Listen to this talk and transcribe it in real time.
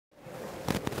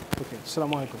ওকে,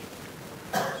 আসসালামু আলাইকুম।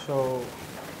 সো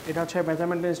এটা হচ্ছে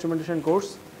measurement and instrumentation course.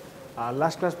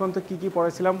 Last class পর্যন্ত কী কী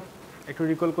পড়েছিলাম একটু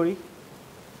রিকল করি।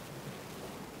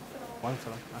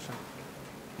 সালাম, আসেন,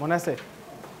 মনে আছে?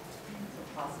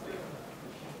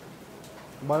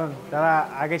 বলেন, যারা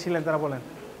আগে ছিলেন তারা বলেন,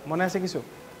 মনে আছে কিছু?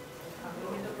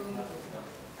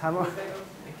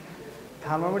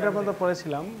 থার্মোমিটার পর্যন্ত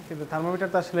পড়েছিলাম, কিন্তু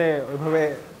থার্মোমিটার তো আসলে ওইভাবে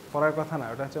পড়ার কথা না।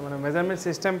 ওটা হচ্ছে মানে মেজারমেন্ট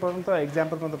সিস্টেম পর্যন্ত,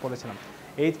 এক্সাম্পল পর্যন্ত পড়েছিলাম।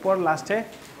 এরপর লাস্টে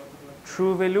ট্রু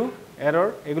ভ্যালু, এরর,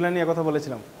 এগুলো নিয়ে কথা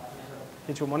বলেছিলাম।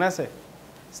 কিছু মনে আছে?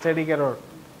 Static error.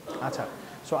 আচ্ছা,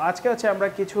 সো আজকে হচ্ছে আমরা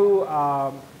কিছু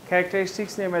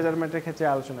ক্যারেক্টারিস্টিক্স নিয়ে মেজারমেন্টের ক্ষেত্রে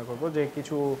আলোচনা করব, যে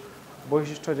কিছু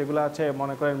বৈশিষ্ট্য যেগুলো আছে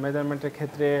মনে করেন মেজারমেন্টের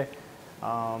ক্ষেত্রে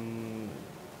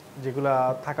যেগুলা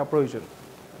থাকা প্রয়োজন,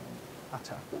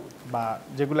 আচ্ছা, বা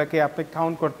যেগুলাকে আপনি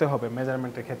কাউন্ট করতে হবে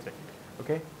মেজারমেন্টের ক্ষেত্রে।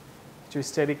 ওকে, কিছু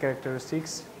স্ট্যাটিক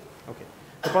ক্যারেক্টারিস্টিক্স। ওকে,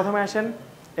 তো প্রথমে আসেন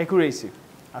অ্যাকুরেসি।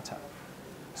 আচ্ছা,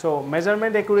 so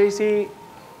measurement accuracy,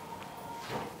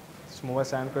 mobile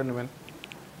silent করে নেবেন।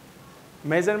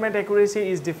 Measurement accuracy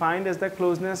is defined as the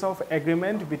closeness of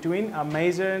agreement between a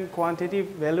measured quantitative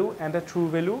value and a true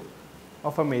value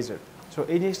of a measure. So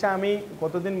এই জিনিসটা আমি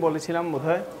কতদিন বলেছিলাম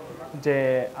বোধহয়, যে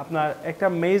আপনার একটা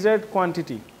মেজার্ড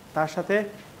কোয়ান্টিটি তার সাথে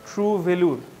ট্রু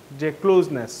ভ্যালুর যে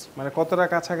ক্লোজনেস, মানে কতটা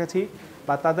কাছাকাছি,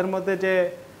 বা তাদের মধ্যে যে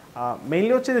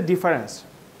মেইনলি হচ্ছে যে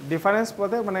ডিফারেন্স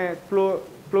বলতে মানে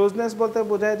ক্লোজনেস বলতে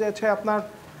বোঝায় যাচ্ছে আপনার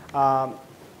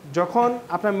যখন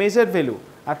আপনার মেজার্ড ভ্যালু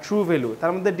আর ট্রু ভ্যালু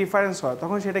তার মধ্যে ডিফারেন্স হয়,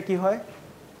 তখন সেটা কি হয়?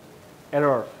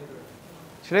 এরর।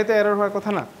 সেটাই তো এরর হওয়ার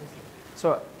কথা না? সো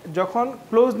যখন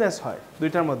ক্লোজনেস হয়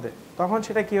দুইটার মধ্যে, তখন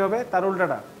সেটা কি হবে? তার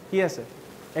উল্টাটা কি আছে?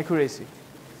 অ্যাকুরেসি।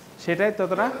 সেটাই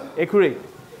ততটা অ্যাকুরেট,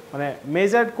 মানে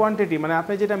মেজার্ড কোয়ান্টিটি, মানে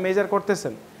আপনি যেটা মেজার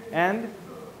করতেছেন, অ্যান্ড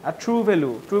আর ট্রু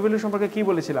ভ্যালু সম্পর্কে কি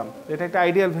বলেছিলাম? এটা একটা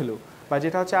আইডিয়াল ভ্যালু, বা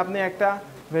যেটা হচ্ছে আপনি একটা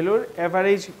ভ্যালুর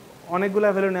অ্যাভারেজ অনেকগুলো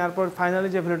ভ্যালু নেওয়ার পর ফাইনালি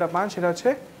যে ভ্যালুটা পান সেটা হচ্ছে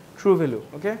ট্রু ভ্যালু।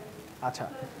 ওকে, আচ্ছা,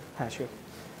 হ্যাঁ, শিওর।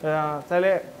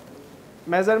 তাহলে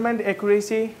measurement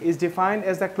accuracy is defined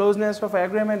as the closeness of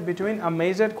agreement between a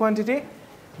measured quantity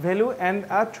value and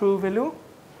a true value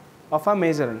of a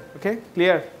measurement. Okay,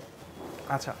 clear?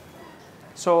 আচ্ছা,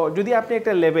 সো যদি আপনি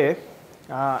একটা ল্যাবে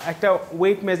একটা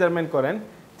ওয়েট মেজারমেন্ট করেন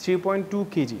 3.2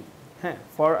 কেজি, হ্যাঁ,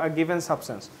 for a given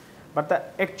substance, but the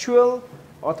actual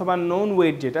অথবা known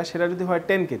wait যেটা, সেটা যদি হয়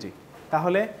 10 কেজি,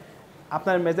 তাহলে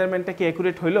আপনার মেজারমেন্টটা কি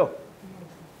অ্যাকুরেট হইল?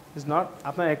 ইজ নট,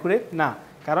 আপনার অ্যাকুরেট না,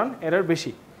 কারণ এরর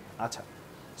বেশি। আচ্ছা,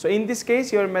 so in this case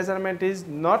your measurement is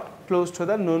not close to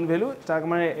the known value, তার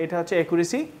মানে এটা হচ্ছে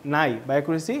অ্যাকুরেসি নাই, বা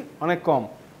অ্যাকুরেসি অনেক কম।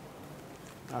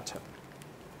 আচ্ছা,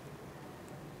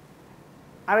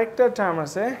 আরেকটা টার্ম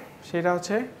আছে, সেটা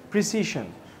হচ্ছে প্রিসিশন।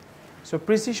 সো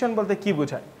প্রিসিশন বলতে কি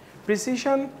বোঝায়?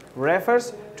 Precision refers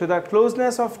to the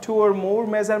closeness of two or more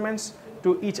measurements two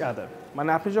each other. মানে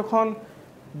আপনি যখন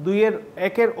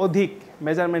একের অধিক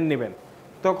মেজারমেন্ট নেবেন,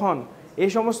 তখন এই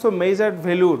সমস্ত মেজার্ড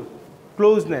ভ্যালুর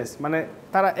ক্লোজনেস, মানে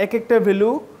তারা এক একটা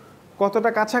ভ্যালু কতটা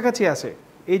কাছাকাছি আছে,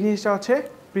 এই জিনিসটা হচ্ছে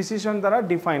প্রিসিশন দ্বারা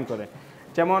ডিফাইন করে।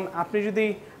 যেমন আপনি যদি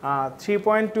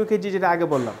 3.2 কেজি যেটা আগে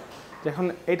বললাম, যখন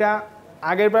এটা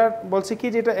আগেরবার বলছি কি,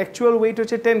 যেটা অ্যাকচুয়াল ওয়েট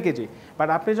হচ্ছে 10 কেজি, বাট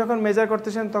আপনি যখন মেজার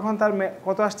করতেছেন তখন তার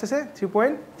কত আসতেছে?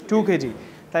 3.2 কেজি।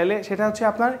 তাইলে সেটা হচ্ছে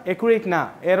আপনার অ্যাকুরেট না,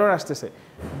 এরর আসতেছে।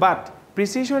 বাট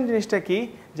প্রিসিশন জিনিসটা কি,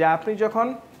 যে আপনি যখন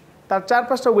তার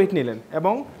 4-5টা ওয়েট নিলেন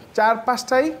এবং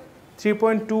 4-5টাই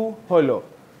 3.2 হইলো,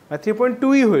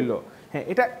 3.2ই হইলো, হ্যাঁ,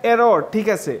 এটা এরর ঠিক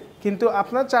আছে, কিন্তু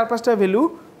আপনার 4-5টা ভ্যালু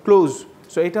ক্লোজ।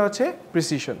 সো এটা হচ্ছে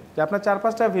প্রিসিশন, যে আপনার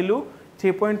 4-5টা ভ্যালু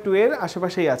 3.2 এর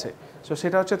আশেপাশেই আছে, সো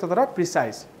সেটা হচ্ছে ততটা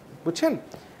প্রিসাইজ। বুঝছেন?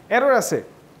 এরর আছে,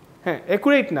 হ্যাঁ,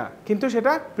 অ্যাকুরেট না, কিন্তু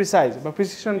সেটা প্রিসাইজ বা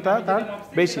প্রিসিশনটা তার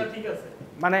বেশি।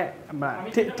 মানে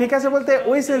ঠিক আছে বলতে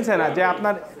ওই সেন্সে না যে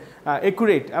আপনার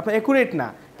অ্যাকুরেট, আপনার অ্যাকুরেট না,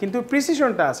 কিন্তু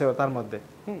প্রিসিশনটা আছে তার মধ্যে।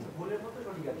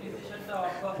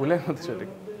 ভুলের মতো সঠিক।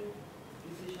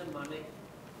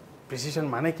 প্রিসিশন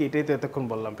মানে কি? এটাই তো এতক্ষণ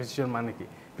বললাম। প্রিসিশন মানে কি?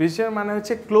 প্রিসিশন মানে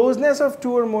হচ্ছে closeness of two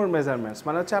or more measurements,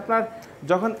 মানে হচ্ছে আপনার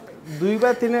যখন 2 বা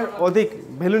 3-এর অধিক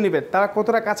ভ্যালু নিবেন, তারা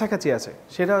কতটা কাছাকাছি আছে,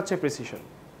 সেটা হচ্ছে প্রিসিশন।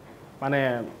 মানে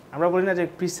আমরা বলি না যে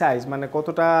প্রিসাইজ মানে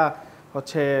কতটা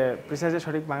হচ্ছে, প্রিসাইজের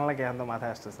সঠিক বাংলা কি এখন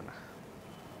মাথায় আসতেছে না।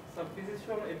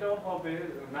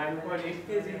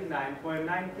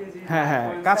 হ্যাঁ হ্যাঁ,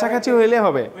 কাছাকাছি হইলে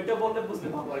হবে।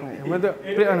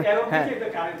 হ্যাঁ,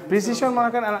 প্রিসিশন মনে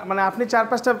করেন মানে আপনি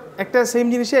 4-5টা একটা সেম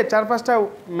জিনিসে 4-5টা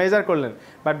মেজার করলেন,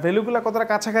 বাট ভ্যালুগুলো কতটা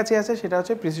কাছাকাছি আছে সেটা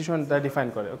হচ্ছে প্রিসিশনটা ডিফাইন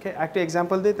করে। ওকে, একটা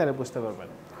এক্সাম্পল দিই তাহলে বুঝতে পারবেন।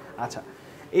 আচ্ছা,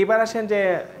 এইবার আসেন যে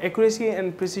অ্যাকুরেসি অ্যান্ড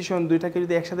প্রিসিশন দুইটাকে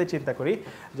যদি একসাথে চিন্তা করি,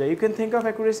 যে you can think of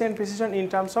accuracy and precision in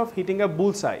terms of heating আ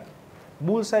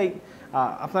বুলসাই।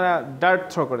 আপনারা ডার্ট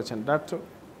থ্রো করেছেন, ডার্ট থ্রো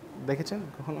দেখেছেন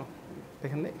কখনো?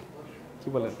 দেখেন নাই? কি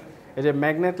বলেন? এই যে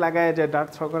ম্যাগনেট লাগায় যে ডার্ট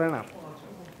থ্রো করে না,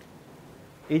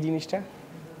 এই জিনিসটা।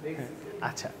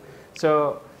 আচ্ছা, সো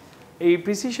এই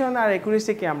প্রিসিশন আর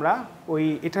অ্যাকুরেসিকে আমরা ওই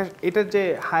এটার যে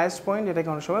হায়েস্ট পয়েন্ট এটাকে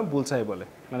অনেক সময় বুলসাই বলে।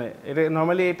 মানে এটা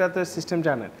নর্মালি এটা তো সিস্টেম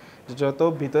জানেন যে যত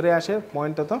ভিতরে আসে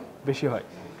পয়েন্ট তত বেশি হয়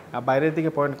আর বাইরের দিকে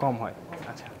পয়েন্ট কম হয়।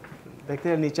 আচ্ছা, দেখতে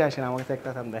নিচে আসেন, আমাকে তো একটা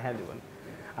দেখা দেবেন।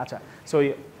 আচ্ছা, সো ওই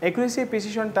অ্যাকুরেসি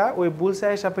প্রিসিশনটা ওই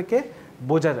বুলসাইয়ের সাপেক্ষে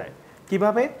বোঝা যায়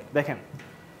কিভাবে? দেখেন,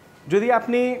 যদি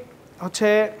আপনি হচ্ছে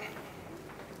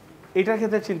এটার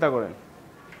ক্ষেত্রে চিন্তা করেন,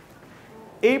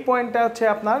 এই পয়েন্টটা হচ্ছে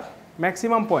আপনার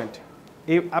ম্যাক্সিমাম পয়েন্ট।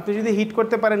 এই আপনি যদি হিট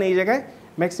করতে পারেন এই জায়গায়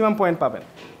ম্যাক্সিমাম পয়েন্ট পাবেন।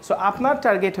 সো আপনার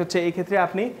টার্গেট হচ্ছে এই ক্ষেত্রে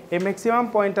আপনি এই ম্যাক্সিমাম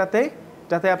পয়েন্টটাতে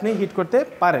যাতে আপনি হিট করতে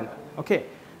পারেন। ওকে,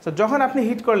 সো যখন আপনি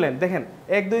হিট করলেন, দেখেন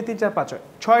 1 2 3 4 5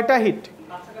 6টা হিট,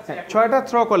 6টা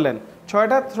থ্রো করলেন,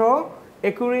 6টা থ্রো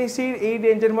অ্যাকুরেসির এই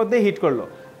রেঞ্জের মধ্যে হিট করলো,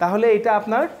 তাহলে এটা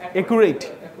আপনার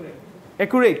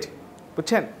অ্যাকুরেট,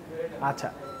 বুঝছেন? আচ্ছা,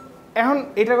 এখন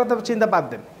এটার কথা চিন্তা বাদ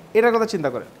দেন, এটার কথা চিন্তা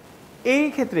করেন। এই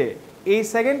ক্ষেত্রে এই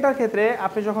সেকেন্ডটার ক্ষেত্রে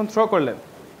আপনি যখন থ্রো করলেন,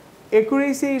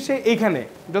 অ্যাকুরেসি এসে এইখানে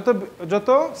যত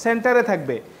সেন্টারে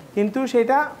থাকবে, কিন্তু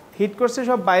সেটা হিট করছে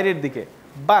সব বাইরের দিকে,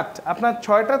 বাট আপনার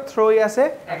 6টা থ্রোই আছে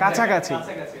কাছাকাছি।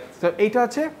 তো এইটা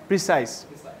হচ্ছে প্রিসাইজ,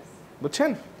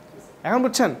 বুঝছেন? এখন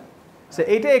বুঝছেন? সো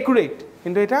এইটা অ্যাকুরেট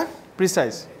কিন্তু এটা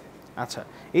প্রিসাইজ। আচ্ছা,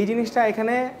 এই জিনিসটা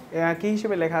এখানে কি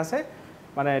হিসেবে লেখা আছে,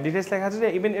 মানে ডিটেলস লেখা আছে যে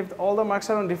even if all the marks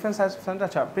R on different size of centre,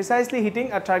 আচ্ছা, precisely heating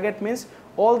a target means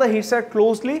all the hits are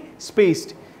closely spaced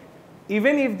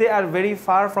even if they are very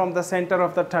far from the center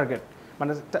of the target,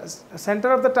 মানে centre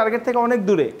of the target থেকে অনেক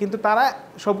দূরে কিন্তু তারা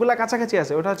সবগুলা কাছাকাছি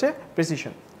আছে, ওটা হচ্ছে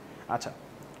প্রিসিশন। আচ্ছা,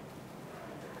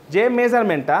 যে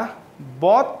মেজারমেন্টটা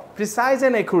both precise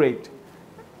and accurate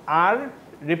are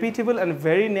repeatable and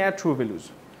very near true values,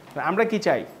 আমরা কি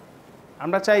চাই?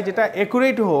 আমরা চাই যেটা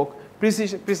অ্যাকুরেট হোক,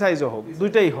 প্রিসাইজও হোক,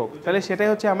 দুইটাই হোক, তাহলে সেটাই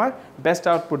হচ্ছে আমার বেস্ট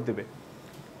আউটপুট দেবে।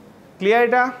 ক্লিয়ার?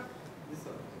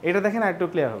 এটা দেখেন আর একটু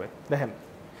ক্লিয়ার হবে। দেখেন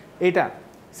এইটা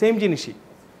সেম জিনিসই,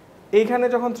 এইখানে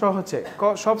যখন থ্রো হচ্ছে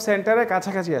সব সেন্টারে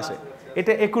কাছাকাছি আসে,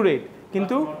 এটা অ্যাকুরেট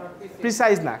কিন্তু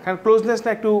প্রিসাইজ না, কারণ ক্লোজনেসটা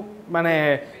একটু মানে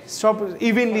সব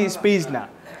ইভেনলি স্পেস না।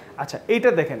 আচ্ছা, এইটা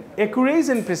দেখেন অ্যাকুরেট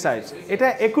এন্ড প্রিসাইজ, এটা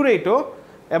অ্যাকুরেটও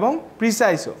এবং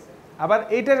প্রিসাইজও। আবার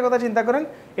এইটার কথা চিন্তা করেন,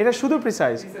 এটা শুধু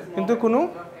প্রিসাইজ কিন্তু কোনো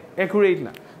অ্যাকুরেট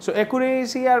না। সো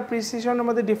অ্যাকুরেসি আর প্রিসিশনের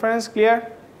মধ্যে ডিফারেন্স ক্লিয়ার?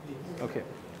 ওকে,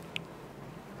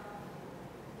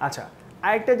 আচ্ছা,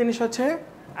 আরেকটা জিনিস হচ্ছে,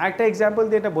 আরেকটা এক্সাম্পল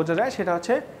দিয়ে এটা বোঝা যায়, সেটা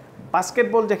হচ্ছে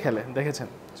বাস্কেটবল যে খেলে, দেখেছেন?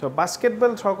 সো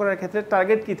বাস্কেটবল থ্রো করার ক্ষেত্রে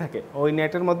টার্গেট কি থাকে? ওই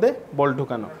নেটের মধ্যে বল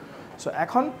ঢুকানো। সো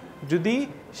এখন যদি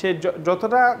সে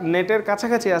যতটা নেটের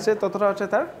কাছাকাছি আছে ততটা হচ্ছে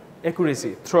তার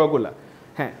অ্যাকুরেসি থ্রোগুলা।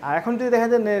 হ্যাঁ, আর এখন যদি দেখা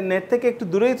যায় নেট থেকে একটু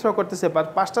দূরেই থ্রো করতেছে বা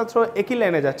 5টা থ্রো একই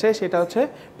লাইনে যাচ্ছে, সেটা হচ্ছে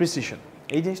প্রিসিশন।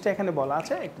 এই জিনিসটা এখানে বলা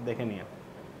আছে, একটু দেখে নিয়ে।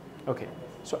 ওকে,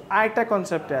 সো আরেকটা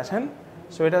কনসেপ্টে আসেন,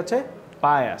 সো এটা হচ্ছে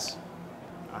বায়াস।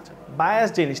 আচ্ছা, বায়াস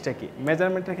জিনিসটা কি?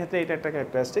 মেজারমেন্টের ক্ষেত্রে এটা একটা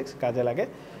ক্যারেক্টারিস্টিক্স কাজে লাগে।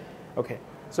 ওকে,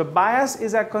 so bias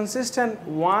is a consistent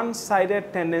one sided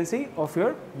tendency of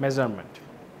your measurement.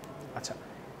 আচ্ছা,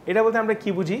 এটা বলতে আমরা কি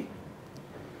বুঝি?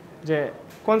 যে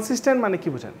কনসিস্টেন্ট মানে কি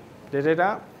বুঝেন? যে যেটা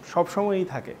সবসময়ই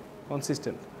থাকে,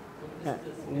 কনসিস্টেন্ট। হ্যাঁ,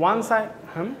 ওয়ান সাইড,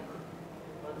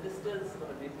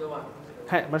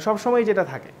 হ্যাঁ, মানে সবসময় যেটা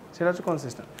থাকে সেটা হচ্ছে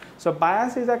consistent. So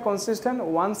bias is a consistent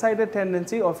one sided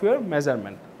tendency of your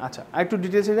measurement. আচ্ছা, একটু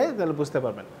ডিটেলসে যাই তাহলে বুঝতে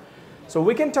পারবেন। So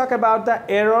we can talk about the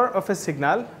error of A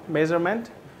signal measurement,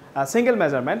 single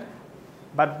measurement,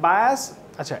 but bias,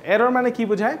 আচ্ছা, এরর মানে কি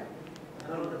বোঝায়?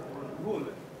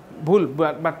 ভুল।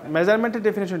 বাট মেজারমেন্টের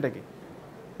ডেফিনেশনটা কি?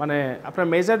 মানে আপনার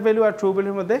মেজার্ড ভ্যালু আর ট্রু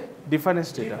ভ্যালুর মধ্যে ডিফারেন্স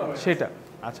যেটা, সেটা।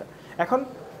 আচ্ছা, এখন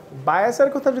বায়াসের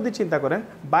কথা যদি চিন্তা করেন,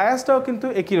 বায়াসটাও কিন্তু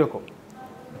একই রকম।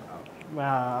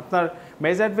 আপনার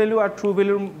মেজার্ড ভ্যালু আর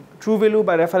ট্রু ভ্যালু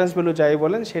বা রেফারেন্স ভ্যালু যাই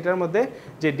বলেন, সেটার মধ্যে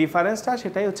যে ডিফারেন্সটা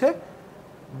সেটাই হচ্ছে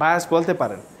বায়াস বলতে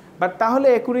পারেন। বাট তাহলে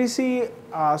অ্যাকুরেসি,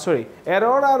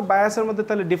 এরর আর বায়াসের মধ্যে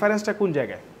তাহলে ডিফারেন্সটা কোন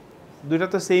জায়গায়? দুইটা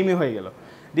তো সেমই হয়ে গেল।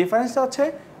 ডিফারেন্সটা হচ্ছে,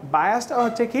 বায়াসটা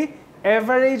হচ্ছে কি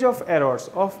average of errors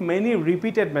of many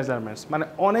repeated measurements, মানে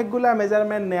অনেকগুলা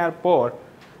মেজারমেন্ট নেওয়ার পর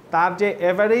তার যে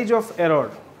অ্যাভারেজ অফ এরর,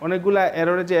 অনেকগুলা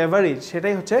এররের যে অ্যাভারেজ,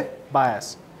 সেটাই হচ্ছে বায়াস।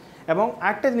 এবং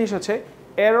একটা জিনিস হচ্ছে,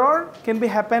 error can be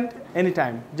happened any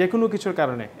time, যে কোনো কিছুর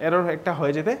কারণে এরর একটা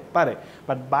হয়ে যেতে পারে।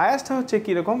 বাট বায়াসটা হচ্ছে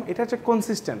কীরকম? এটা হচ্ছে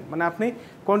কনসিস্টেন্ট, মানে আপনি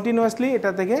কন্টিনিউয়াসলি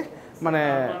এটা থেকে মানে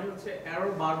হচ্ছে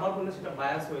এরর বারবার হলে সেটা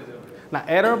বায়াস হয়ে যাবে না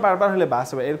এরর বারবার হলে বায়াস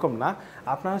হবে এরকম না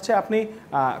আপনার হচ্ছে আপনি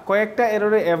কয়েকটা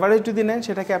এররে এভারেজ যদি নেন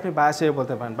সেটাকে আপনি বায়াস হিসেবে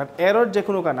বলতে পারেন বাট এরর যে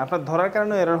কোনো কারণে আপনার ধরার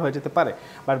কারণে এরর হয়ে যেতে পারে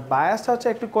বাট বায়াসটা হচ্ছে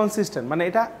একটু কনসিস্টেন্ট মানে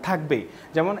এটা থাকবেই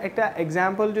যেমন একটা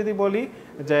এক্সাম্পল যদি বলি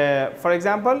যে ফর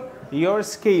এক্সাম্পল ইয়োর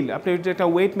স্কেল আপনি একটা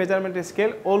wait মেজারমেন্টের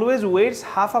scale always weights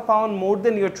half a pound more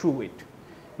then your true wait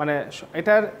মানে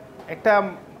এটার একটা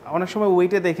অনেক সময়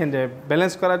ওয়েটে দেখেন যে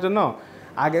ব্যালেন্স করার জন্য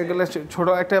আগের গেলে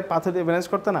ছোটো একটা পাথর দিয়ে ব্যালেন্স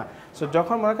করতে না সো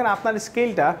যখন মনে করেন আপনার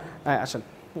স্কেলটা আসেন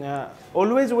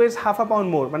অলওয়েজ ওয়েটস হাফ আ পাউন্ড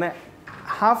মোর মানে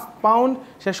হাফ পাউন্ড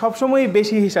সে সবসময়ই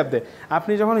বেশি হিসাব দেয়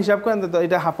আপনি যখন হিসাব করেন তো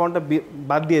এটা হাফ পাউন্ডটা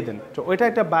বাদ দিয়ে দেন তো ওইটা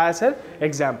একটা বায়াসের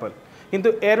এক্সাম্পল কিন্তু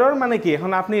এরর মানে কি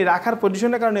এখন আপনি রাখার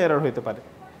পজিশনের কারণে এরর হতে পারে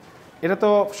এটা তো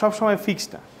সবসময় ফিক্সড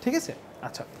না ঠিক আছে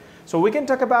আচ্ছা So we can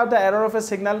talk about the error of a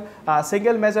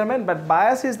single measurement, but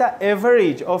bias is the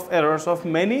average of errors of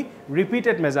many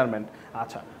repeated measurement.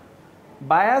 Acha.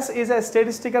 Bias is a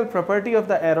statistical property of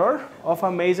the error of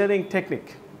a measuring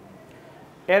technique.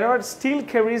 Error still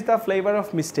carries the flavor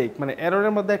of mistake. মানে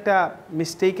এররের মধ্যে একটা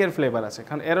মিস্টেকের flavour আছে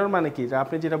কারণ error মানে কি যে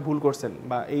আপনি যেটা ভুল করছেন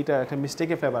বা এইটা একটা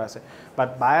মিস্টেকের ফ্লেভার আছে বাট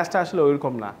বায়াসটা আসলে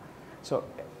ওইরকম না so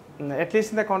at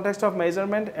least in the context of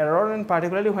measurement error and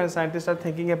particularly when scientists are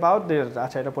thinking about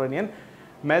আচ্ছা এটা পড়ে নিন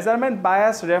measurement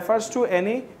bias refers to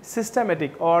any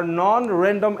systematic or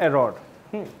non-random error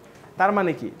তার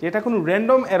মানে কি যে এটা কোনো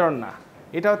র্যান্ডম এরর না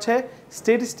এটা হচ্ছে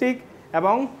স্ট্যাটিস্টিক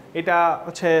এবং এটা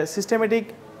হচ্ছে সিস্টেমেটিক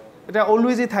এটা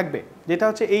অলওয়েজই থাকবে যেটা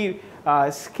হচ্ছে এই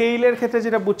স্কেলের ক্ষেত্রে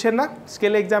যেটা বুঝছেন না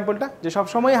স্কেল এক্সাম্পলটা যে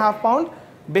সবসময় হাফ পাউন্ড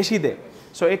বেশি দেয়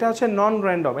সো এটা হচ্ছে নন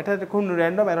র্যান্ডম এটা কোনো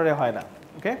র্যান্ডম এররে হয় না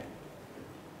ওকে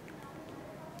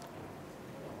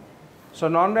So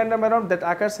non-random error that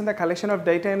occurs in the collection of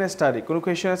data in a study. কোনো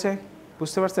কোয়েশ্চেন আছে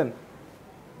বুঝতে পারছেন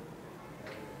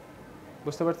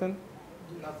বুঝতে পারছেন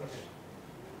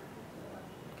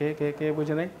কে কে কে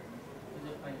বুঝে নাই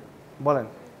বলেন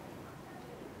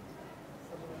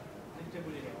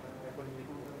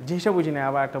জিনিসটা বুঝি না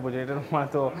আবার একটা বুঝি এটা মানে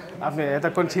তো আপনি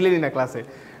এতক্ষণ ছিলেনই না ক্লাসে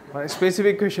মানে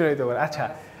স্পেসিফিক কোয়েশ্চেন হইতে পারে আচ্ছা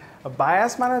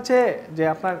বায়াস মানে হচ্ছে যে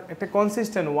আপনার একটা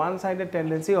consistent one sided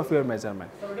tendency of your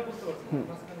measurement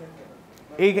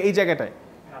এই জায়গাটায়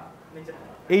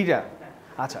এইটা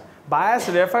আচ্ছা bias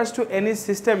refers to any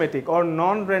systematic or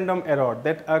non-random error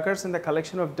that occurs in the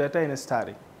collection of data in a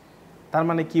study তার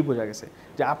মানে কি বোঝা গেছে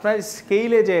যে আপনার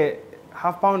স্কেলে যে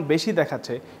হাফ পাউন্ড বেশি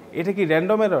দেখাচ্ছে এটা কি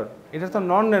র্যান্ডম এরর এটা তো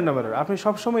নন র্যান্ডম এরর আপনি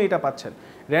সবসময় এটা পাচ্ছেন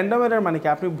র্যান্ডম এরর মানে কি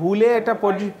আপনি ভুলে একটা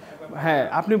হ্যাঁ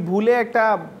আপনি ভুলে একটা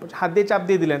হাত দিয়ে চাপ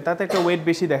দিয়ে দিলেন তাতে একটা ওয়েট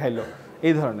বেশি দেখাইলো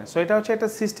এই ধরনের সো এটা হচ্ছে একটা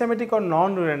systematic or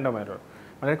non random error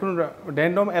মানে কোনো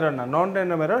র্যান্ডম এরর না নন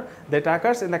random error that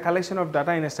আকার্স in the collection of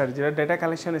data in study যেটা ডেটা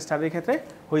কালেকশন স্টাডির ক্ষেত্রে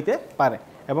হইতে পারে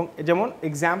এবং যেমন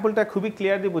এক্সাম্পলটা খুবই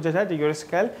ক্লিয়ারলি বোঝা যায় যে your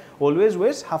scale always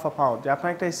wedge half a pound যে আপনার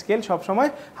একটা স্কেল সবসময়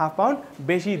হাফ পাউন্ড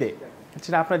বেশি দেয়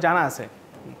সেটা আপনার জানা আছে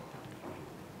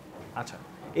আচ্ছা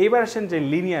এইবার আসেন যে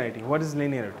linearity what is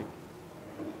linearity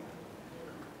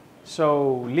so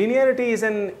linearity is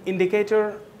an indicator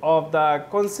of the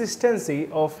consistency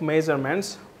of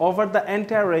measurements over the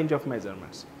entire range of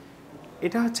measurements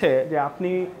এটা হচ্ছে যে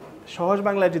আপনি সহজ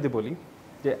বাংলায় যদি বলি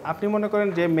যে আপনি মনে করেন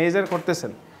যে মেজার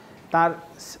করতেছেন তার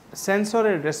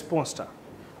সেন্সরের রেসপন্সটা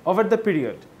ওভার দ্য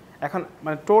পিরিয়ড এখন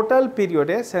মানে টোটাল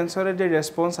পিরিয়ডে সেন্সরের যে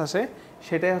রেসপন্স আসে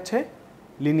সেটাই হচ্ছে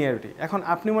লিনিয়ারিটি এখন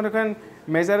আপনি মনে করেন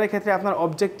মেজারের ক্ষেত্রে আপনার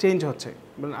অবজেক্ট চেঞ্জ হচ্ছে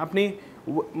আপনি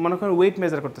মনে করেন ওয়েট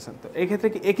মেজার করতেছেন তো এই ক্ষেত্রে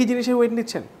কি একই জিনিসের ওয়েট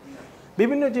নিচ্ছেন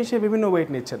বিভিন্ন জিনিসে বিভিন্ন ওয়েট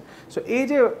নিচ্ছেন সো এই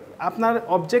যে আপনার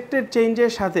অবজেক্টের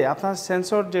চেঞ্জের সাথে আপনার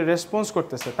সেন্সর যে রেসপন্স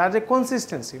করতেছে তার যে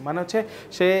কনসিস্টেন্সি মানে হচ্ছে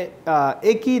সে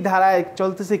একই ধারায়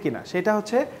চলতেছে কিনা সেটা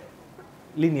হচ্ছে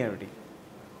লিনিয়ারিটি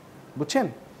বুঝছেন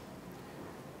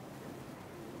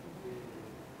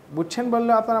বুঝছেন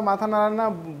বললেও আপনারা মাথা নাড়ান না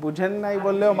বুঝেন নাই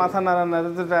বললেও মাথা নাড়ান না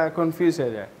এটা কনফিউজ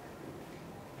হয়ে যায়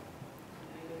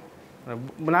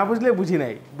না বুঝলে বুঝি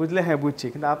নাই বুঝলে হ্যাঁ বুঝছি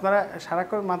কিন্তু আপনারা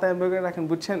সারাক্ষণ মাথায় এমনি করে রাখেন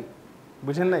বুঝছেন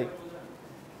বুঝেন নাই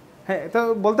হ্যাঁ তো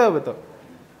বলতে হবে তো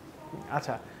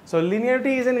আচ্ছা so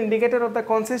linearity is an indicator of the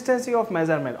consistency of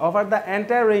measurement over the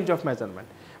entire range of measurement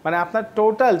মানে আপনার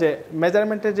টোটাল যে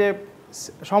মেজারমেন্টের যে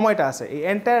সময়টা আছে এই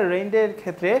এন্টায়ার রেঞ্জের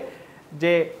ক্ষেত্রে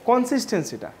যে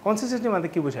কনসিস্টেন্সি মানে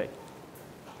কি বোঝায়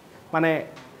মানে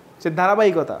যে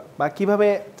ধারাবাহিকতা বা কিভাবে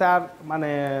তার মানে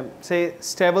সে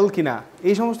স্টেবল কিনা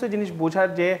এই সমস্ত জিনিস বোঝার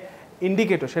যে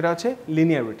ইন্ডিকেটর সেটা হচ্ছে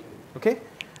লিনিয়ারিটি ওকে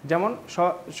যেমন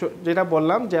যেটা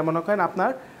বললাম যে মনে করেন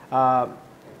আপনার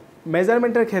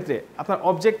মেজারমেন্টের ক্ষেত্রে আপনার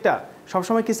অবজেক্টটা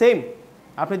সবসময় কি সেম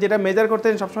আপনি যেটা মেজার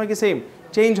করতেন সবসময় কি সেম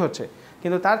চেঞ্জ হচ্ছে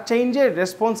কিন্তু তার চেঞ্জের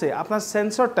রেসপন্সে আপনার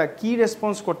সেন্সরটা কি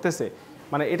রেসপন্স করতেছে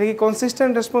মানে এটা কি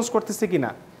কনসিস্টেন্ট রেসপন্স করতেছে কি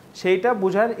না সেইটা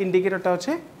বোঝার ইন্ডিকেটরটা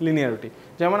হচ্ছে লিনিয়ারিটি।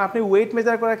 যেমন আপনি ওয়েট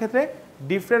মেজার করার ক্ষেত্রে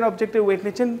ডিফারেন্ট অবজেক্টের ওয়েট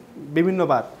নিচ্ছেন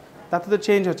বিভিন্নবার, তাতে তো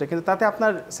চেঞ্জ হচ্ছে, কিন্তু তাতে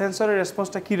আপনার সেন্সরের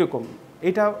রেসপন্সটা কীরকম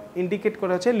এটা ইন্ডিকেট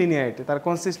করে হচ্ছে লিনিয়ারিটি, তার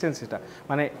কনসিস্টেন্সিটা,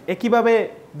 মানে একইভাবে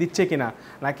দিচ্ছে কিনা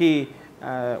নাকি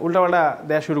উল্টাপাল্টা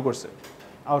দেওয়া শুরু করছে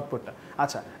আউটপুটটা।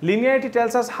 আচ্ছা, linearity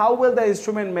tells us how well the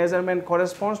instrument measurement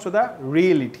corresponds to the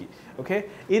reality. Okay,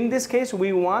 in this case we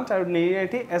want our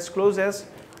linearity as close as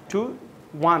to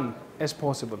 1 as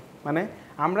possible. মানে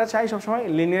আমরা চাই সবসময়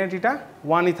লিনিয়ারিটিটা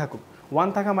 1ই থাকুক। 1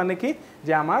 থাকা মানে কি,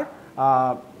 যে আমার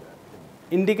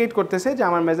ইন্ডিকেট করতেছে যে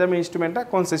আমার মেজারমেন্ট ইনস্ট্রুমেন্টটা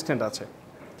কনসিস্টেন্ট আছে,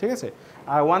 ঠিক আছে।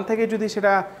 আর 1 থেকে যদি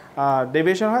সেটা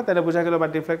ডেভিয়েশন হয় তাহলে বোঝা গেল বা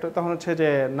ডিফ্লেক্ট, তখন হচ্ছে যে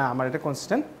না আমার এটা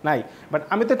কনসিস্টেন্ট নাই। বাট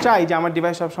আমি তো চাই যে আমার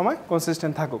ডিভাইস সবসময়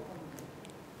কনসিস্টেন্ট থাকুক।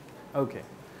 ওকে,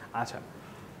 আচ্ছা,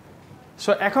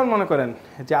 সো এখন মনে করেন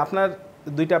যে আপনার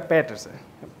দুইটা প্যাট আছে,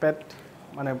 প্যাট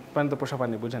মানে প্রাণিত পোষা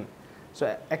প্রাণী, বুঝেন। সো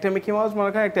একটা মিকি মাউস মনে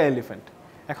করেন, একটা এলিফ্যান্ট।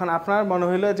 এখন আপনার মনে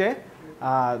হইলো যে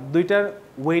দুইটার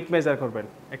ওয়েট মেজার করবেন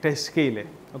একটা স্কেলে,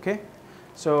 ওকে।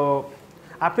 সো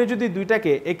আপনি যদি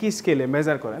দুইটাকে একই স্কেলে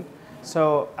মেজার করেন, সো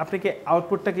আপনি কি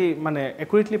আউটপুটটা কি মানে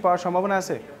অ্যাকুরেটলি পাওয়ার সম্ভাবনা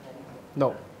আছে? নো,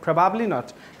 প্রবাবলি নট,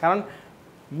 কারণ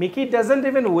Mickey doesn't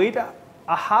even wait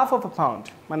a half of a pound,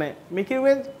 মানে মিকির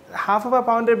ওয়েট হাফ অফ আ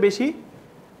পাউন্ডের বেশি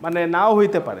মানে নাও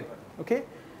হইতে পারে, ওকে।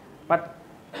 But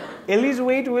এলিজ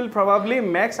wait will probably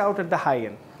max out at the high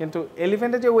end, কিন্তু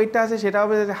এলিফ্যান্টের যে ওয়েটটা আছে সেটা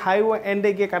হবে হাই এন্ডে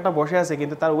গিয়ে কাটা বসে আছে,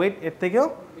 কিন্তু তার ওয়েট এর থেকেও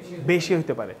বেশি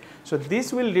হতে পারে। So this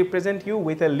will represent you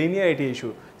with a linearity issue,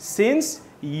 since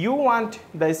you want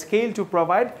the scale to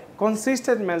provide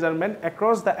consistent measurement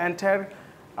across the entire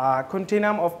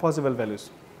continuum of possible values.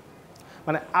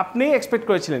 মানে আপনি এক্সপেক্ট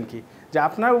করেছিলেন কি, যে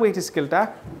আপনার ওয়েট স্কেলটা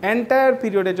এন্টায়ার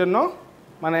পিরিয়ডের জন্য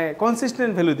মানে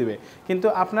কনসিস্টেন্ট ভ্যালু দিবে, কিন্তু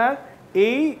আপনার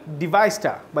এই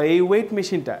ডিভাইসটা বা এই ওয়েট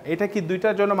মেশিনটা এটা কি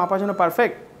দুইটার জন্য মাপার জন্য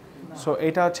পারফেক্ট? সো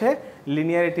এটা হচ্ছে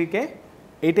লিনিয়ারিটিকে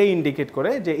এটাই ইন্ডিকেট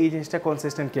করে যে এই জিনিসটা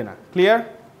কনসিস্টেন্ট কিনা। ক্লিয়ার?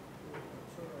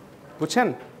 বুঝছেন?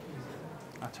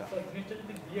 আচ্ছা, জিনিসটা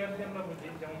যদি গিয়ার দিয়ে আমরা বুঝি,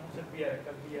 যেমন হচ্ছে গিয়ার,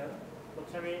 একটা গিয়ার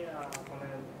হচ্ছে আমি মানে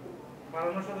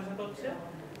বাড়ানোর সাথে সাথে হচ্ছে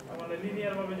মানে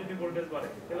লিনিয়ার ভাবে যদি ভোল্টেজ বাড়ে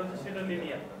তাহলে হচ্ছে সেটা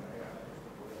লিনিয়ার।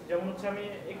 যেমন হচ্ছে আমি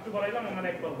একটু বাড়াইলাম মানে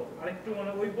 1 বাড়লো, আর একটু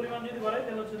মানে ওই পরিমাণ যদি বাড়াই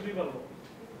তাহলে হচ্ছে 2 বাড়লো,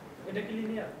 এটা কি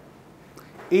লিনিয়ার?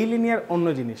 এই লিনিয়ার অন্য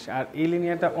জিনিস আর এই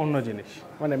লিনিয়ারটা অন্য জিনিস।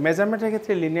 মানে মেজারমেন্টের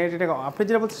ক্ষেত্রে লিনিয়ারিটিটা আপনি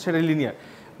যেটা বলছেন সেটা লিনিয়ার,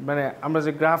 মানে আমরা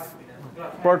যে গ্রাফ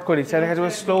প্লট করি সেটা দেখা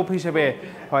যাবে স্লোপ হিসেবে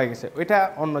হয়ে গেছে, ওইটা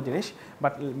অন্য জিনিস।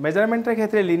 বাট মেজারমেন্টের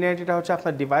ক্ষেত্রে লিনিয়ারিটিটা হচ্ছে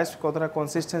আপনার ডিভাইস কতটা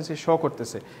কনসিস্টেন্সি শো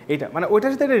করতেছে, এইটা মানে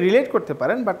ওইটার সাথে এটা রিলেট করতে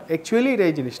পারেন, বাট অ্যাকচুয়ালি এটা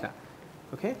এই জিনিস না,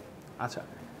 ওকে। আচ্ছা,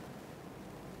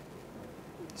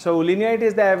 so linearity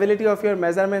is the ability of your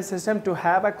measurement system to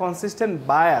have a consistent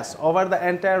bias over the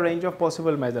entire range of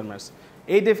possible measurements.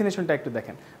 এই ডেফিনেশনটা একটু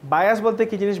দেখেন, বায়াস বলতে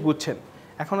কি জিনিস বুঝছেন।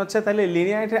 এখন হচ্ছে তাহলে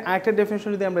লিনিয়ারিটির আরেকটা ডেফিনেশন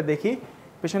যদি আমরা দেখি,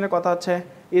 পেছনে কথা হচ্ছে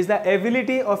is the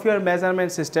ability of your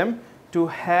measurement system to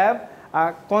have a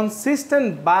consistent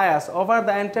bias over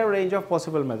the entire range of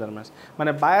possible measurements.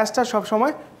 মানে বায়াসটা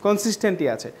সবসময় কনসিস্টেন্টই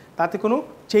আছে, তাতে কোনো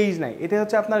চেঞ্জ নাই। এটা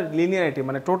হচ্ছে আপনার লিনিয়ারিটি,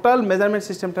 মানে টোটাল মেজারমেন্ট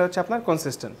সিস্টেমটা হচ্ছে আপনার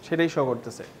কনসিস্টেন্ট, সেটাই শো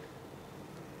করতেছে।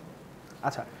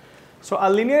 আচ্ছা, so a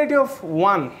linearity of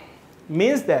 1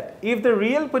 means that if the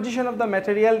real position of the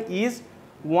material is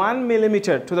 1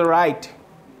 millimeter to the right,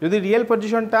 যদি রিয়েল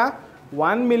পজিশনটা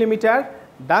 1 millimeter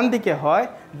ডান দিকে হয়,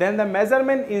 then the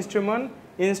measurement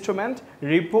instrument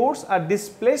reports a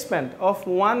displacement of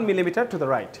 1 millimeter to the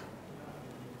right.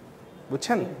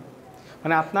 বুঝছেন?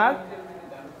 মানে আপনার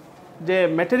যে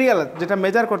material যেটা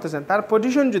measure করতেছেন তার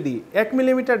পজিশন যদি 1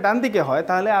 মিলিমিটার ডান দিকে হয়,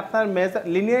 তাহলে আপনার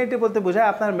লিনিয়ারিটি বলতে বোঝায়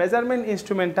আপনার মেজারমেন্ট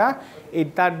ইনস্ট্রুমেন্টটা এই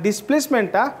তার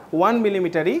ডিসপ্লেসমেন্টটা 1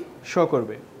 মিলিমিটারই শো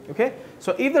করবে, ওকে।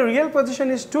 So if the real position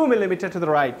is 2 millimetre to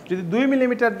the right, যদি 2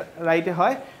 মিলিমিটার রাইটে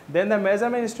হয়, দেন the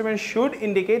measurement instrument should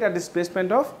indicate a displacement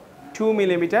of 2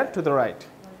 millimetre to the right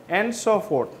and so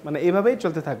fourth. মানে এভাবেই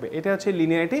চলতে থাকবে, এটা হচ্ছে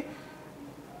লিনিয়ারিটি।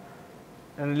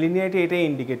 লিনিয়ারিটি এটাই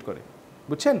ইন্ডিকেট করে,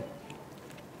 বুঝছেন?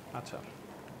 আচ্ছা,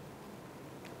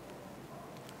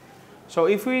 so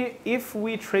if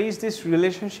we trace this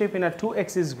relationship in a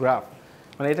 2-axis graph,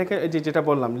 মানে এটাকে যেটা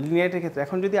বললাম লিনিয়ারিটির ক্ষেত্রে,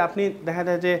 এখন যদি আপনি দেখা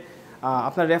যায় যে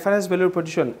আপনার রেফারেন্স ভ্যালুর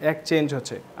পজিশন 1 চেঞ্জ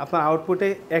হচ্ছে, আপনার আউটপুটে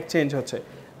 1 চেঞ্জ হচ্ছে,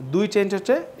 2 চেঞ্জ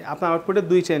হচ্ছে, আপনার আউটপুটে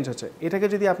 2 চেঞ্জ হচ্ছে, এটাকে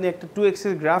যদি আপনি একটা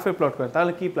 2-axis গ্রাফে প্লট করেন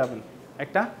তাহলে কি পাবেন?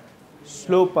 একটা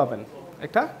স্লোপ পাবেন,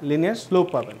 একটা লিনিয়ার স্লোপ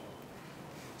পাবেন।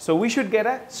 So we should get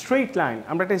a straight line,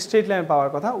 আমরা একটা স্ট্রেট লাইন পাওয়ার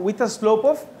কথা with a slope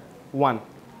of 1.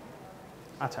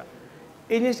 আচ্ছা,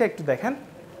 এই জিনিসটা একটু দেখেন।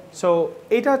 সো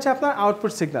এটা হচ্ছে আপনার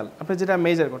আউটপুট সিগন্যাল, আপনি যেটা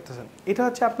মেজার করতেছেন, এটা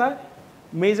হচ্ছে আপনার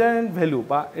মেজারমেন্ট ভ্যালু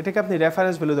বা এটাকে আপনি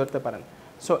রেফারেন্স ভ্যালু ধরতে পারেন।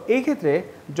 সো এই ক্ষেত্রে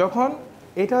যখন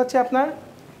এটা হচ্ছে আপনার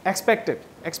এক্সপেক্টেড,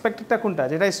 এক্সপেক্টেডটা কোনটা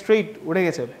যেটা স্ট্রেইট উঠে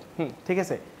গেছে ঠিক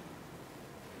আছে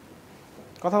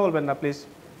কথা বলবেন না প্লিজ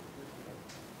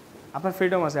আপনার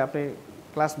ফ্রিডম আছে আপনি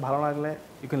ক্লাস ভালো লাগলে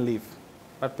ইউ ক্যান লিভ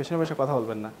বাট পেছনে বসে কথা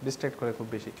বলবেন না ডিস্ট্র্যাক্ট করে খুব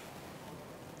বেশি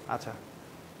আচ্ছা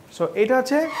সো এটা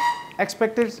হচ্ছে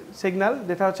এক্সপেক্টেড সিগন্যাল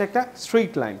যেটা হচ্ছে একটা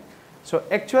স্ট্রেইট লাইন সো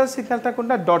অ্যাকচুয়াল সিগন্যালটা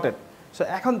কোনটা ডটেড সো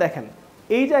এখন দেখেন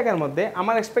এই জায়গার মধ্যে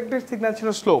আমার এক্সপেক্টেড সিগন্যাল ছিল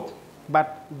স্লোপ বাট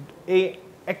এই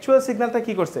অ্যাকচুয়াল সিগন্যালটা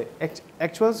কী করছে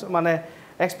অ্যাকচুয়াল মানে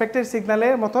এক্সপেক্টেড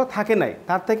সিগন্যালের মতো থাকে নাই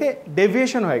তার থেকে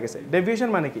ডেভিয়েশন হয়ে গেছে ডেভিয়েশন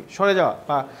মানে কি সরে যাওয়া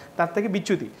বা তার থেকে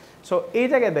বিচ্যুতি সো এই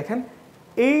জায়গায় দেখেন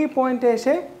এই পয়েন্টে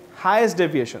এসে হায়েস্ট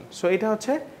ডেভিয়েশন সো এটা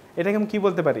হচ্ছে এটাকে আমি কী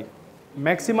বলতে পারি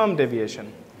ম্যাক্সিমাম ডেভিয়েশন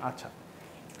আচ্ছা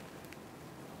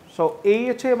সো এই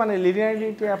হচ্ছে মানে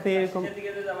লিনিয়ারিটি আপনি এরকম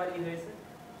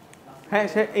হ্যাঁ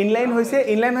সে ইনলাইন হয়েছে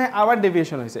ইনলাইন হয়ে আবার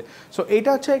ডেভিয়েশন হয়েছে সো এইটা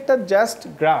হচ্ছে একটা জাস্ট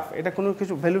গ্রাফ এটা কোনো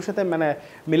কিছু ভ্যালুর সাথে মানে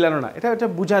মিলানো না এটা হচ্ছে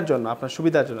বোঝার জন্য আপনার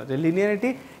সুবিধার জন্য যে লিনিয়ারিটি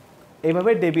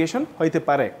এইভাবে ডেভিয়েশন হইতে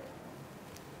পারে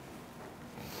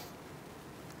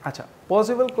আচ্ছা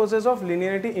possible causes of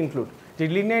linearity include যে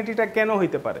লিনিয়ারিটিটা কেন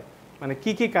হইতে পারে মানে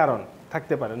কি কি কারণ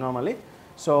থাকতে পারে normally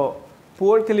so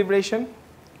poor calibration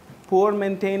poor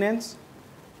maintenance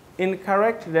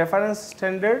incorrect reference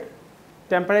standard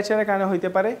টেম্পারেচারের কারণে হইতে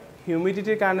পারে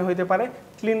হিউমিডিটির কারণে হইতে পারে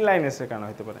ক্লিন লাইনেসের কারণে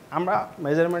হইতে পারে আমরা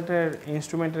মেজারমেন্টের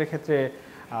ইনস্ট্রুমেন্টের ক্ষেত্রে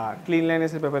ক্লিন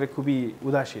লাইনেসের ব্যাপারে খুবই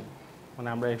উদাসীন মানে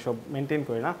আমরা এসব মেনটেন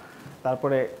করি না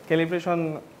তারপরে ক্যালিব্রেশন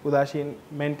উদাসীন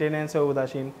মেনটেনেন্সেও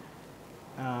উদাসীন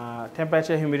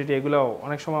টেম্পারেচার হিউমিডিটি এগুলোও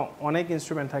অনেক সময় অনেক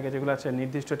ইনস্ট্রুমেন্ট থাকে যেগুলো আছে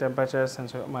নির্দিষ্ট টেম্পারেচার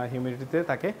সেন্সর মানে হিউমিডিটিতে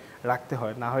তাকে রাখতে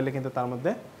হয় না হলে কিন্তু তার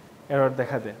মধ্যে এরর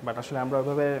দেখা দেয় বাট আসলে আমরা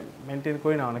ওইভাবে মেনটেন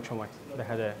করি না অনেক সময়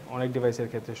দেখা যায় অনেক ডিভাইসের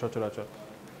ক্ষেত্রে সচরাচর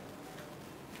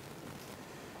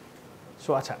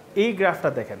সো আচ্ছা এই গ্রাফটা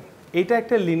দেখেন এইটা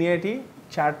একটা লিনিয়ারিটি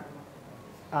চার্ট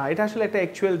এটা আসলে একটা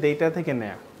অ্যাকচুয়াল ডেটা থেকে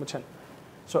নেয়া বুঝছেন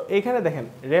সো এইখানে দেখেন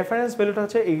রেফারেন্স ভ্যালুটা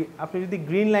হচ্ছে এই আপনি যদি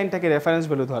গ্রিন লাইনটাকে রেফারেন্স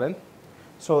ভ্যালু ধরেন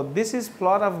so this is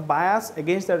plot of bias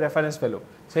against the reference value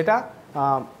সেটা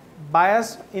বায়াস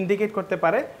ইন্ডিকেট করতে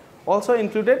পারে also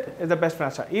included is the best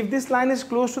friend if this line is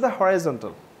close to the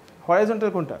horizontal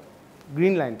কোনটা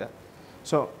গ্রিন লাইনটা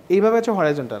সো এইভাবে হচ্ছে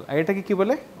horizontal আর এটাকে কী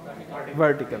বলে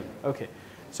vertical okay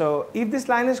so if this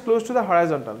line is close to the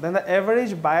horizontal then the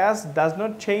average bias does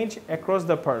not change across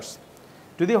the purse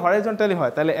যদি horizontally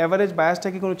হয় তাহলে average বায়াসটা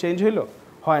কি কোনো চেঞ্জ হইলো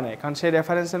হয় না কারণ সেই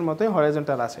রেফারেন্সের মতোই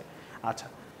হরাইজন্টাল আছে আচ্ছা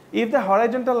if the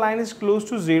horizontal line is close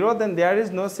to 0 then there is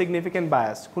no significant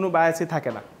bias কোনো বায়াসই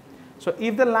থাকে না so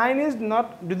if the line is not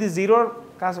যদি জিরোর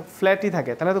কাছে ফ্ল্যাটই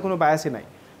থাকে তাহলে তো কোনো বায়াসই নাই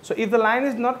so if the line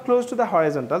is not close to the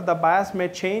horizontal the bias may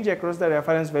change across the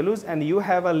reference values and you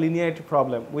have a linearity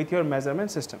problem with your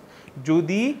measurement system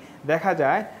যদি দেখা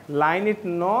যায়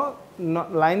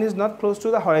line is not close to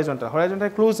the horizontal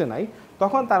close এ নাই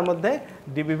তখন তার মধ্যে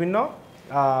বিভিন্ন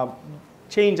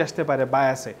change আসতে পারে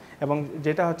বায়াসে এবং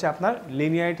যেটা হচ্ছে আপনার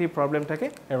লিনিয়ারিটি প্রবলেমটাকে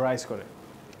অ্যারাইজ করে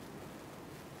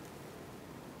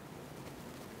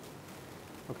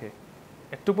ওকে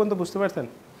একটু পর্যন্ত বুঝতে পারছেন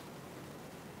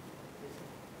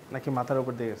নাকি মাথার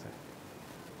উপর দিয়ে গেছে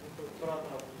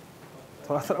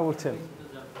থোড়া থোড়া বুঝছেন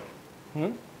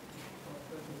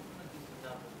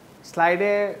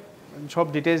স্লাইডে সব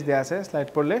ডিটেলস দেওয়া আছে স্লাইড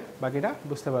পড়লে বাকিটা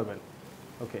বুঝতে পারবেন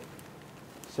ওকে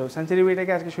সো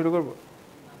সেন্সিটিভিটিটাকে আজকে শুরু করব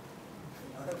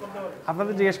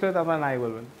আপনাদের জিজ্ঞেস করে তো আপনারা নাই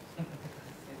বলবেন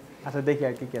আচ্ছা দেখি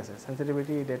আর কি কি আছে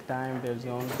sensitivity date time date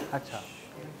zone আচ্ছা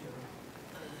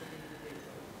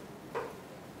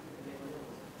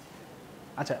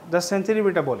আচ্ছা জাস্ট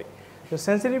সেন্সিটিভিটিটা বলি তো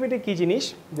সেন্সিটিভিটি কী জিনিস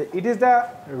যে it is the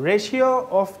ratio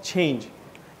of change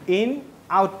in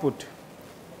output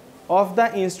of the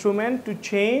instrument to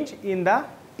change in the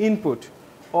input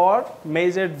or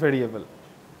measured variable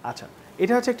আচ্ছা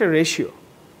এটা হচ্ছে একটা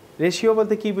রেশিও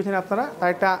বলতে কী বুঝেন আপনারা তার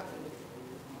একটা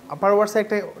আপার ওয়ার্ডসে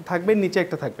একটা থাকবে নিচে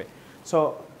একটা থাকবে so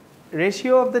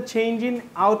ratio of the change in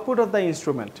output of the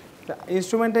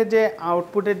ইনস্ট্রুমেন্টের যে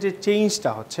আউটপুটের যে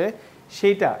চেঞ্জটা হচ্ছে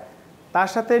সেইটা তার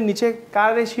সাথে নিচে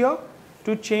কার ratio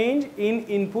to change in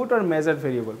input or measured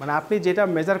variable মানে আপনি যেটা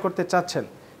মেজার করতে চাচ্ছেন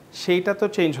সেইটা তো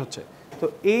চেঞ্জ হচ্ছে তো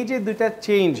এই যে দুইটা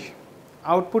চেঞ্জ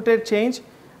আউটপুটের চেঞ্জ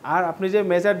আর আপনি যে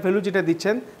মেজার্ড ভ্যালু যেটা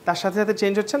দিচ্ছেন তার সাথে সাথে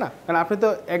চেঞ্জ হচ্ছে না কারণ আপনি তো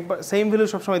একবার সেম ভ্যালু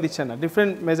সবসময় দিচ্ছেন না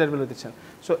ডিফারেন্ট মেজার্ড ভ্যালু দিচ্ছেন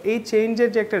সো এই চেঞ্জের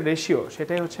যে একটা রেশিও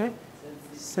সেটাই হচ্ছে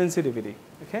sensitivity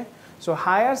okay so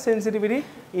higher sensitivity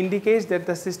indicates that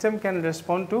the system can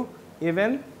respond two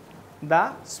even the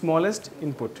smallest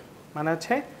input মানে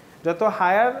হচ্ছে যত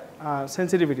হায়ার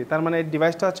সেন্সিটিভিটি তার মানে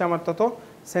ডিভাইসটা হচ্ছে আমার তত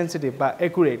সেন্সিটিভ বা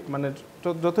অ্যাকুরেট মানে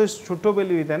যত ছোটো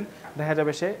ভ্যালু দেন দেখা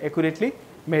যাবে সে অ্যাকুরেটলি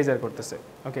মেজার করতেছে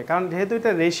ওকে কারণ যেহেতু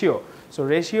এটা রেশিও সো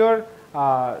রেশিওর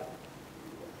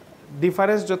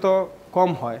ডিফারেন্স যত কম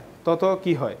হয় তত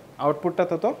কি হয় আউটপুটটা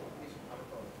তত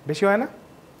বেশি হয় না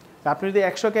আপনি যদি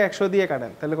 100কে 100 দিয়ে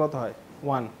কাটেন তাহলে কত হয়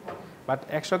 1 বাট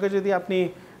 100কে যদি আপনি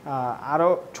আরও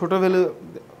ছোট ভ্যালু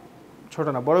ছোট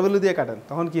না বড় ভ্যালু দিয়ে কাটেন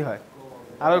তখন কি হয়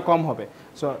আরও কম হবে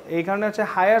সো এই কারণে হচ্ছে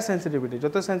হায়ার সেন্সিটিভিটি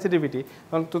যত সেন্সিটিভিটি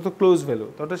তখন তত ক্লোজ ভ্যালু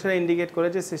তত সেটা ইন্ডিকেট করে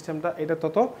যে সিস্টেমটা এটা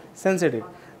তত sensitive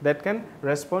that can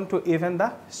respond two even the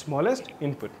smallest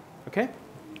input ওকে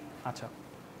আচ্ছা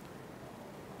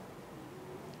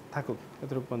থাকুক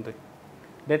এতটুকু পর্যন্তই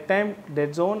ডেড টাইম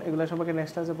ডেড জোন এগুলো সম্পর্কে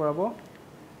নেক্সট ক্লাসে পড়াবো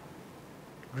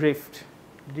ড্রিফট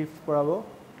পড়াবো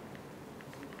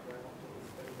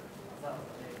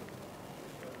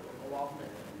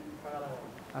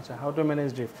আচ্ছা how to manage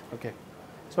drift okay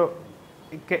so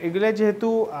এগুলো যেহেতু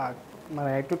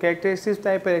মানে একটু ক্যারেক্টারিস্টিক্স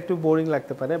টাইপের একটু বোরিং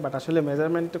লাগতে পারে বাট আসলে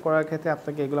মেজারমেন্ট করার ক্ষেত্রে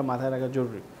আপনাকে এগুলো মাথায় রাখা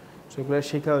জরুরি সো এগুলো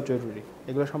শেখাও জরুরি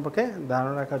এগুলো সম্পর্কে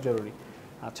ধারণা রাখা জরুরি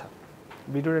আচ্ছা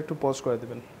ভিডিওটা একটু পজ করে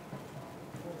দেবেন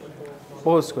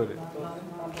পজ করে